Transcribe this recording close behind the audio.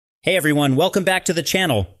Hey everyone, welcome back to the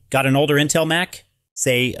channel. Got an older Intel Mac?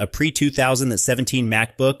 Say a pre-2017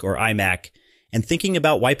 MacBook or iMac, and thinking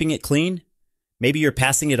about wiping it clean? Maybe you're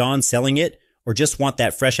passing it on, selling it, or just want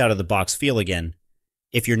that fresh out of the box feel again.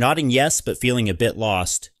 If you're nodding yes but feeling a bit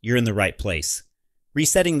lost, you're in the right place.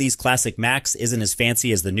 Resetting these classic Macs isn't as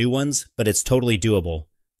fancy as the new ones, but it's totally doable.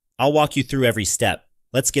 I'll walk you through every step.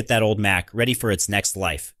 Let's get that old Mac ready for its next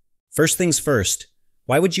life. First things first,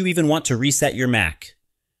 why would you even want to reset your Mac?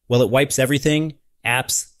 Well, it wipes everything,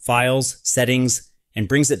 apps, files, settings, and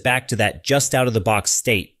brings it back to that just out of the box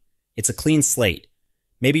state. It's a clean slate.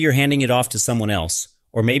 Maybe you're handing it off to someone else,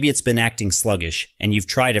 or maybe it's been acting sluggish and you've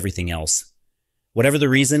tried everything else. Whatever the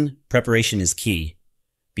reason, preparation is key.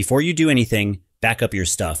 Before you do anything, back up your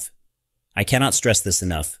stuff. I cannot stress this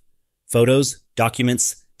enough. Photos,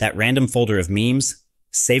 documents, that random folder of memes,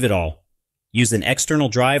 save it all. Use an external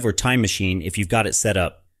drive or time machine if you've got it set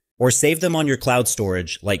up. Or save them on your cloud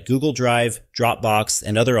storage like Google Drive, Dropbox,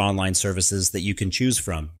 and other online services that you can choose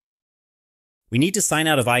from. We need to sign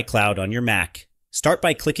out of iCloud on your Mac. Start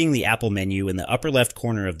by clicking the Apple menu in the upper left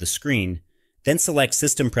corner of the screen, then select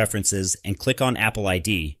System Preferences and click on Apple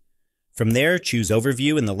ID. From there, choose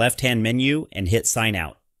Overview in the left-hand menu and hit Sign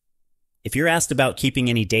Out. If you're asked about keeping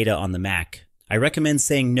any data on the Mac, I recommend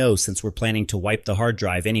saying no since we're planning to wipe the hard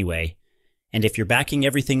drive anyway. And if you're backing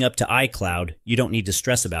everything up to iCloud, you don't need to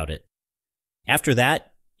stress about it. After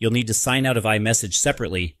that, you'll need to sign out of iMessage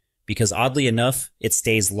separately because oddly enough, it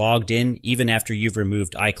stays logged in even after you've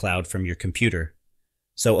removed iCloud from your computer.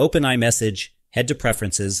 So open iMessage, head to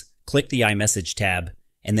Preferences, click the iMessage tab,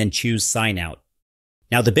 and then choose Sign Out.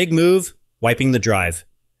 Now the big move, wiping the drive.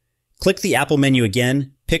 Click the Apple menu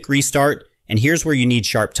again, pick Restart, and here's where you need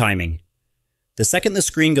sharp timing. The second the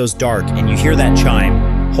screen goes dark and you hear that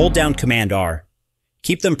chime, hold down Command R.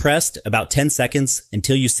 Keep them pressed about 10 seconds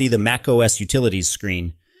until you see the macOS Utilities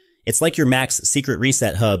screen. It's like your Mac's secret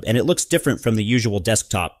reset hub and it looks different from the usual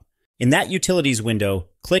desktop. In that Utilities window,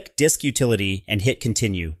 click Disk Utility and hit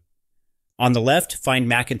Continue. On the left, find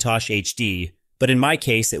Macintosh HD, but in my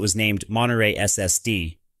case it was named Monterey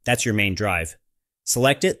SSD. That's your main drive.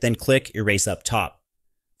 Select it, then click Erase up top.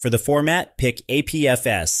 For the format, pick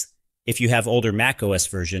APFS. If you have older macOS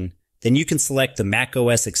version, then you can select the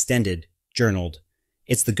macOS Extended, Journaled.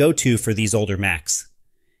 It's the go-to for these older Macs.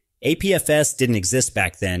 APFS didn't exist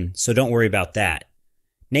back then, so don't worry about that.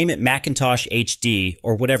 Name it Macintosh HD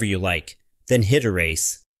or whatever you like, then hit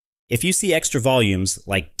Erase. If you see extra volumes,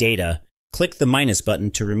 like data, click the minus button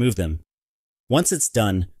to remove them. Once it's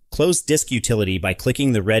done, close Disk Utility by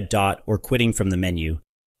clicking the red dot or quitting from the menu.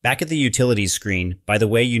 Back at the Utilities screen, by the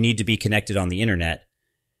way, you need to be connected on the internet.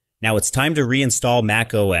 Now it's time to reinstall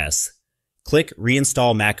macOS. Click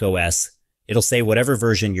Reinstall macOS. It'll say whatever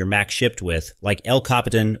version your Mac shipped with, like El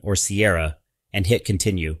Capitan or Sierra, and hit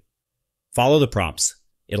Continue. Follow the prompts.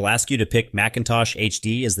 It'll ask you to pick Macintosh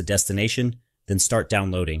HD as the destination, then start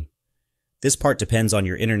downloading. This part depends on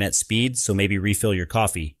your internet speed, so maybe refill your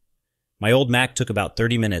coffee. My old Mac took about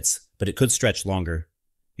 30 minutes, but it could stretch longer.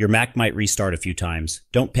 Your Mac might restart a few times.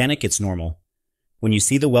 Don't panic, it's normal. When you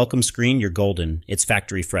see the welcome screen, you're golden. It's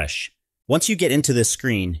factory fresh. Once you get into this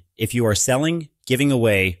screen, if you are selling, giving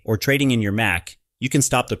away, or trading in your Mac, you can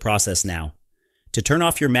stop the process now. To turn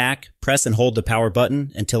off your Mac, press and hold the power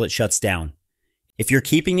button until it shuts down. If you're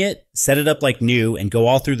keeping it, set it up like new and go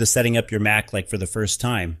all through the setting up your Mac like for the first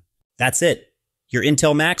time. That's it. Your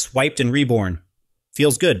Intel Mac's wiped and reborn.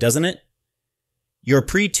 Feels good, doesn't it? Your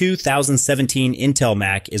pre-2017 Intel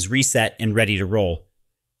Mac is reset and ready to roll.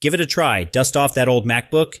 Give it a try, dust off that old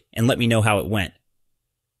MacBook, and let me know how it went.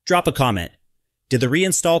 Drop a comment. Did the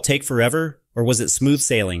reinstall take forever, or was it smooth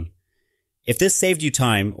sailing? If this saved you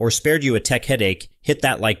time or spared you a tech headache, hit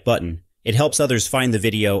that like button. It helps others find the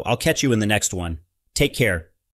video. I'll catch you in the next one. Take care.